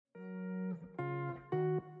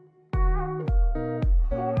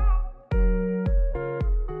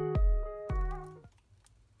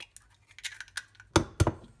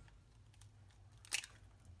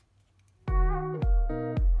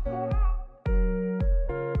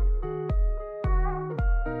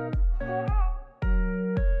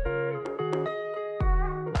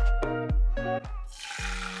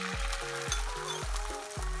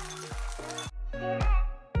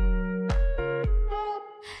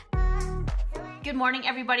Good morning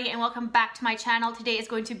everybody and welcome back to my channel. Today is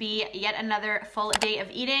going to be yet another full day of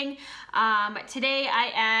eating. Today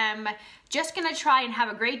I am just gonna try and have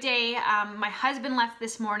a great day. My husband left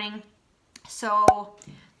this morning, so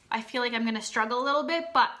I feel like I'm gonna struggle a little bit,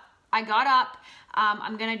 but I got up.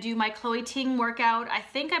 I'm gonna do my Chloe Ting workout. I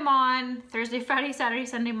think I'm on Thursday, Friday, Saturday,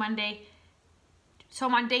 Sunday, Monday. So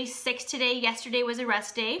I'm on day 6 today. Yesterday was a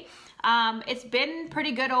rest day. It's been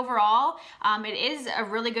pretty good overall. It is a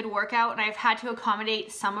really good workout, and I've had to accommodate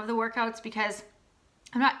some of the workouts because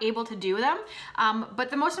I'm not able to do them. But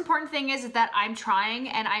the most important thing is that I'm trying,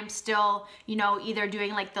 and I'm still, you know, either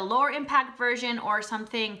doing like the lower impact version or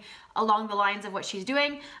something along the lines of what she's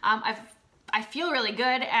doing. I feel really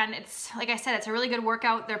good, and it's, like I said, it's a really good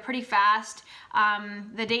workout. They're pretty fast.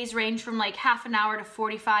 The days range from like half an hour to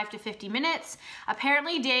 45 to 50 minutes.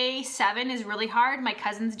 Apparently day 7 is really hard. My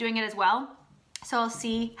cousin's doing it as well. So I'll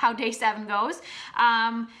see how day 7 goes.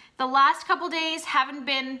 The last couple days haven't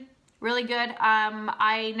been really good.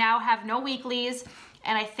 I now have no weeklies,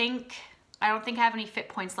 and I don't think I have any fit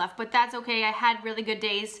points left, but that's okay. I had really good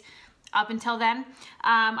days up until then.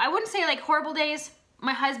 I wouldn't say like horrible days.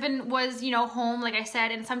 My husband was, you know, home, like I said,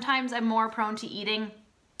 and sometimes I'm more prone to eating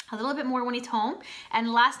a little bit more when he's home.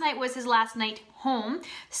 And last night was his last night home,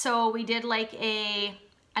 so we did like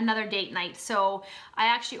another date night. So I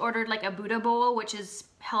actually ordered like a Buddha bowl, which is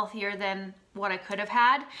healthier than what I could have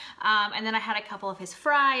had. And then I had a couple of his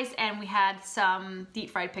fries, and we had some deep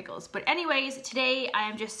fried pickles. But anyways, today I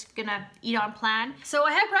am just gonna eat on plan. So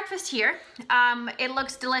I have breakfast here. It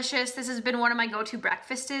looks delicious. This has been one of my go-to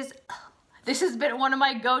breakfasts. This has been one of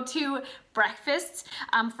my go-to breakfasts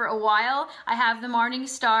for a while. I have the Morning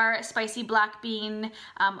Star spicy black bean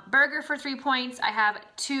burger for 3 points. I have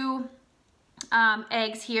 2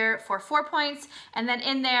 eggs here for 4 points. And then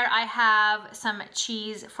in there I have some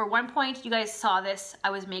cheese for 1 point. You guys saw this, I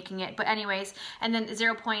was making it, but anyways. And then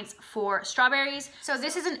 0 points for strawberries. So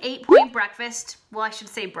this is an 8-point breakfast. Well, I should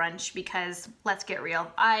say brunch, because let's get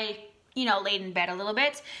real. I, you know, laid in bed a little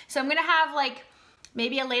bit. So I'm gonna have like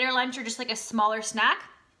maybe a later lunch or just like a smaller snack.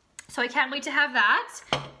 So I can't wait to have that.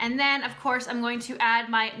 And then of course I'm going to add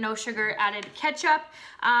my no sugar added ketchup.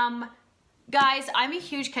 Guys, I'm a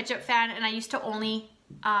huge ketchup fan, and I used to only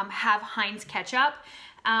have Heinz ketchup.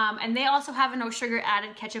 And they also have a no sugar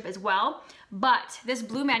added ketchup as well. But this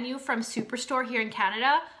blue menu from Superstore here in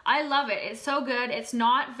Canada, I love it. It's so good. It's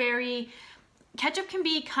not very, ketchup can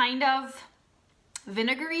be kind of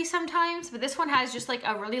vinegary sometimes, but this one has just like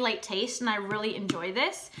a really light taste, and I really enjoy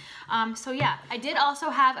this. So yeah, I did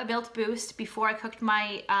also have a Built Boost before I cooked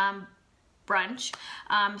my brunch,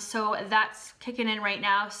 so that's kicking in right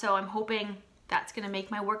now, so I'm hoping that's gonna make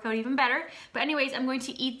my workout even better. But anyways, I'm going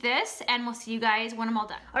to eat this, and we'll see you guys when I'm all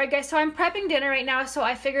done. All right guys, so I'm prepping dinner right now, so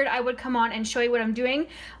I figured I would come on and show you what I'm doing.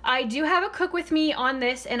 I do have a cook with me on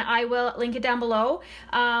this, and I will link it down below.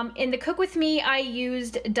 In the cook with me, I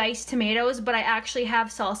used diced tomatoes, but I actually have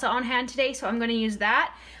salsa on hand today, so I'm gonna use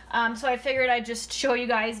that. So I figured I'd just show you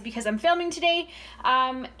guys because I'm filming today.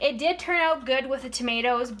 It did turn out good with the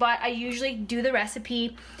tomatoes, but I usually do the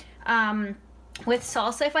recipe with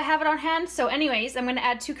salsa if I have it on hand. So anyways, I'm gonna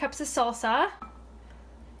add 2 cups of salsa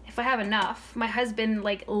if I have enough. My husband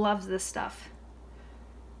like loves this stuff.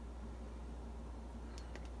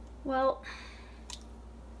 Well,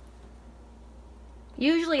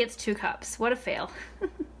 usually it's 2 cups. What a fail.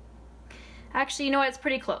 Actually, you know what? It's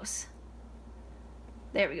pretty close.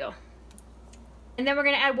 There we go. And then we're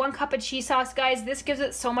gonna add 1 cup of cheese sauce, guys. This gives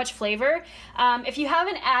it so much flavor. If you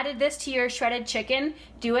haven't added this to your shredded chicken,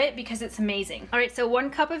 do it because it's amazing. All right, so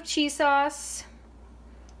 1 cup of cheese sauce.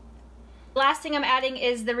 Last thing I'm adding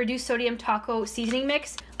is the reduced sodium taco seasoning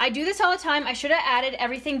mix. I do this all the time. I should have added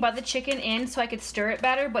everything but the chicken in so I could stir it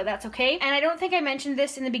better, but that's okay. And I don't think I mentioned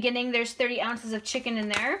this in the beginning. There's 30 ounces of chicken in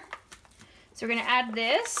there. So we're gonna add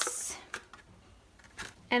this.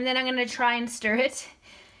 And then I'm gonna try and stir it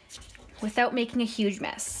without making a huge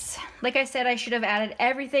mess. Like I said, I should have added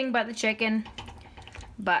everything but the chicken,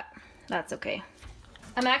 but that's okay.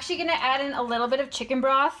 I'm actually gonna add in a little bit of chicken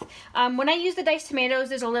broth. When I use the diced tomatoes,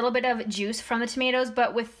 there's a little bit of juice from the tomatoes,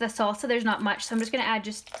 but with the salsa, there's not much, so I'm just gonna add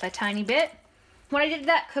just a tiny bit. When I did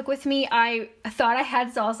that cook with me, I thought I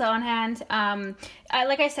had salsa on hand.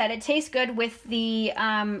 Like I said, it tastes good with the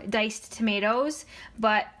diced tomatoes,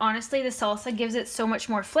 but honestly, the salsa gives it so much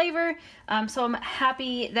more flavor. So I'm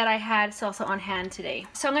happy that I had salsa on hand today.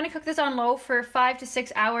 So I'm gonna cook this on low for 5 to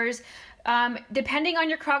 6 hours. Depending on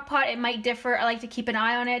your crock pot, it might differ. I like to keep an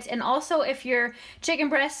eye on it. And also if your chicken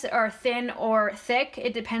breasts are thin or thick,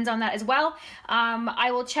 it depends on that as well.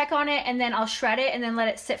 I will check on it and then I'll shred it and then let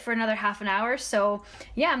it sit for another half an hour. So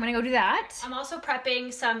yeah, I'm gonna go do that. I'm also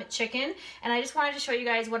prepping some chicken and I just wanted to show you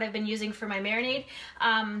guys what I've been using for my marinade.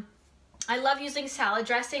 I love using salad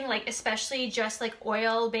dressing, like especially just like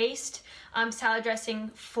oil-based salad dressing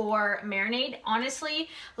for marinade. Honestly,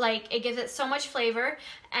 like it gives it so much flavor,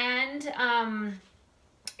 and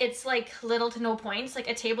it's like little to no points. Like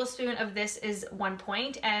a tablespoon of this is 1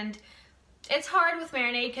 point, and it's hard with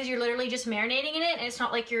marinade because you're literally just marinating in it, and it's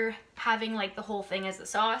not like you're having like the whole thing as the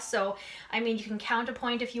sauce. So I mean, you can count a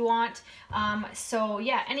point if you want. So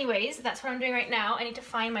yeah, anyways, that's what I'm doing right now. I need to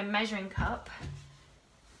find my measuring cup.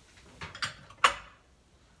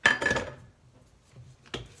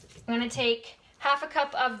 I'm gonna take half a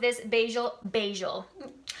cup of this basil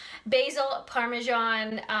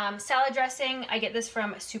Parmesan salad dressing. I get this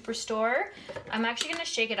from Superstore. I'm actually gonna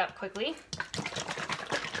shake it up quickly.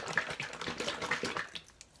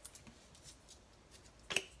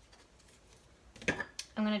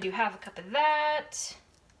 I'm gonna do half a cup of that.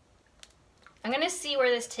 I'm gonna see where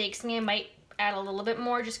this takes me. I might add a little bit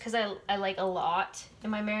more just because I like a lot in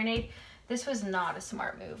my marinade. This was not a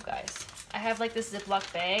smart move, guys. I have like this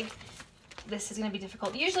Ziploc bag. This is gonna be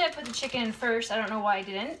difficult. Usually I put the chicken in first. I don't know why I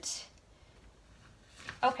didn't.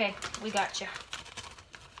 Okay, we got you.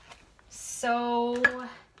 So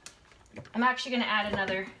I'm actually gonna add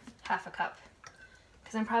another half a cup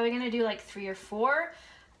because I'm probably gonna do like 3 or 4.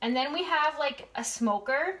 And then we have like a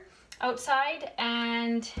smoker outside,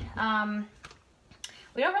 and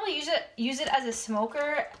we don't really use it as a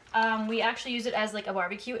smoker. We actually use it as like a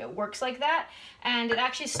barbecue. It works like that, and it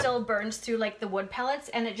actually still burns through like the wood pellets,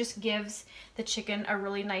 and it just gives the chicken a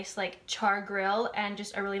really nice like char grill and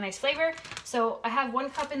just a really nice flavor. So I have 1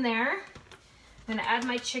 cup in there. I'm gonna add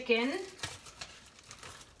my chicken.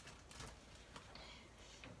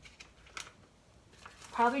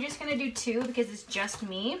 Probably just gonna do 2 because it's just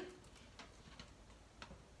me.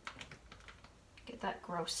 Get that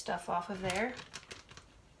gross stuff off of there.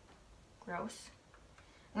 Gross.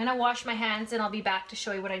 I'm gonna wash my hands and I'll be back to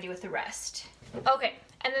show you what I do with the rest. Okay,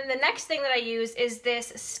 and then the next thing that I use is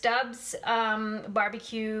this Stubbs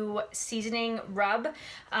barbecue seasoning rub.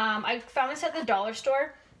 I found this at the dollar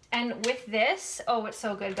store, and with this, oh, it's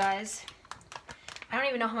so good, guys. I don't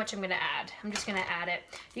even know how much I'm gonna add. I'm just gonna add it.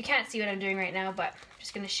 You can't see what I'm doing right now, but I'm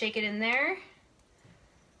just gonna shake it in there.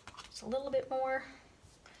 Just a little bit more.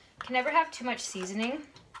 Can never have too much seasoning.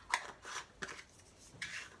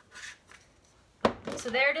 So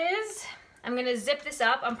there it is. I'm gonna zip this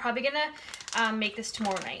up. I'm probably gonna make this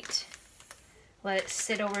tomorrow night. Let it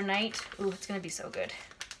sit overnight. Ooh, it's gonna be so good.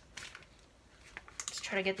 Just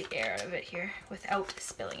try to get the air out of it here without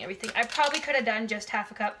spilling everything. I probably could have done just half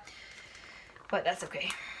a cup, but that's okay.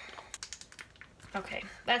 Okay,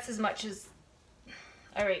 that's as much as,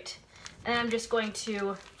 all right. And I'm just going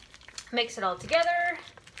to mix it all together.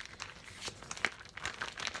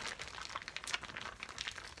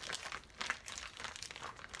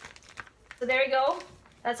 So there you go.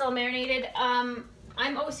 That's all marinated. I'm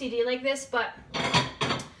OCD like this, but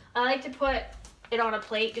I like to put it on a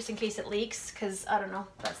plate just in case it leaks, because I don't know,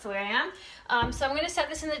 that's the way I am. So I'm gonna set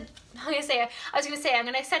this in the, I'm gonna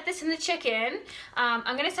set this in the chicken.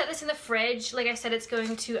 I'm gonna set this in the fridge. Like I said, it's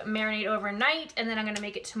going to marinate overnight, and then I'm gonna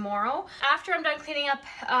make it tomorrow. After I'm done cleaning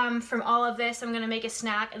up from all of this, I'm gonna make a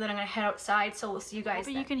snack, and then I'm gonna head outside, so we'll see you guys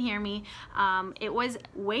then. You can hear me. It was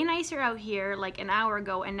way nicer out here like an hour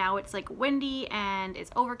ago, and now it's like windy and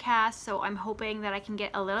it's overcast, so I'm hoping that I can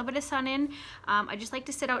get a little bit of sun in. I just like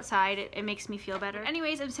to sit outside. It makes me feel better.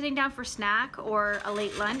 Anyways, I'm sitting down for snack or a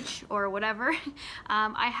late lunch or whatever.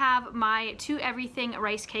 I have my 2 everything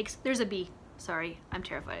rice cakes. There's a bee. Sorry, I'm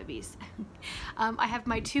terrified of bees. I have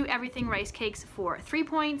my 2 everything rice cakes for 3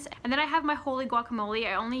 points, and then I have my holy guacamole.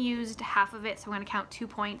 I only used half of it, so I'm gonna count 2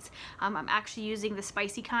 points. I'm actually using the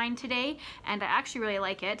spicy kind today, and I actually really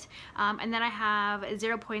like it. And then I have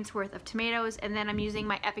 0 points worth of tomatoes, and then I'm using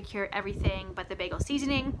my Epicure everything but the bagel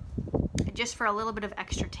seasoning, just for a little bit of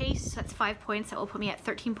extra taste. So that's 5 points. That will put me at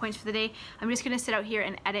 13 points for the day. I'm just gonna sit out here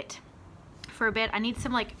and edit for a bit. I need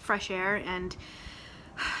some like fresh air, and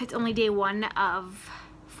it's only day 1 of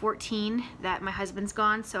 14 that my husband's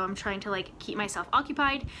gone, so I'm trying to like keep myself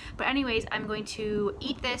occupied. But anyways, I'm going to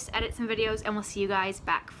eat this, edit some videos, and we'll see you guys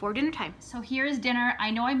back for dinner time. So here's dinner. I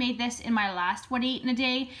know I made this in my last What I Ate in a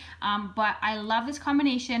Day, but I love this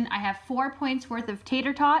combination. I have 4 points worth of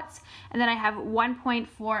tater tots, and then I have 1 point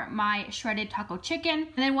for my shredded taco chicken,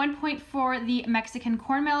 and then 1 point for the Mexican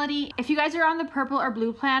corn melody. If you guys are on the purple or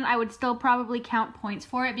blue plan, I would still probably count points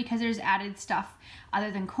for it because there's added stuff other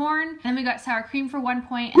than corn. Then we got sour cream for 1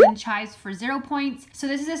 point and then chives for 0 points. So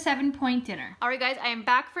this is a 7-point dinner. All right guys, I am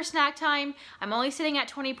back for snack time. I'm only sitting at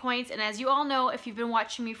 20 points, and as you all know, if you've been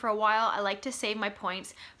watching me for a while, I like to save my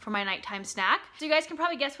points for my nighttime snack. So you guys can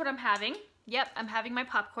probably guess what I'm having. Yep, I'm having my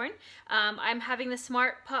popcorn. I'm having the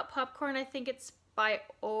Smart Pop popcorn. I think it's by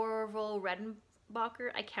Orville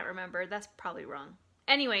Redenbacher. I can't remember. That's probably wrong.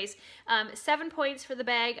 Anyways, 7 points for the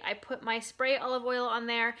bag. I put my spray olive oil on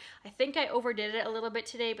there. I think I overdid it a little bit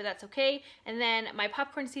today, but that's okay. And then my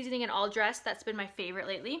popcorn seasoning and all dressed. That's been my favorite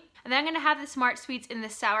lately. And then I'm gonna have the Smart Sweets in the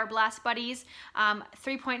Sour Blast Buddies.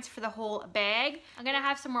 3 points for the whole bag. I'm gonna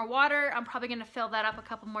have some more water. I'm probably gonna fill that up a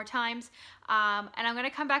couple more times. And I'm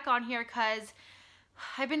gonna come back on here because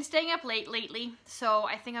I've been staying up late lately, so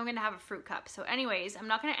I think I'm gonna have a fruit cup. So anyways, I'm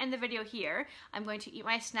not gonna end the video here. I'm going to eat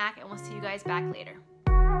my snack and we'll see you guys back later.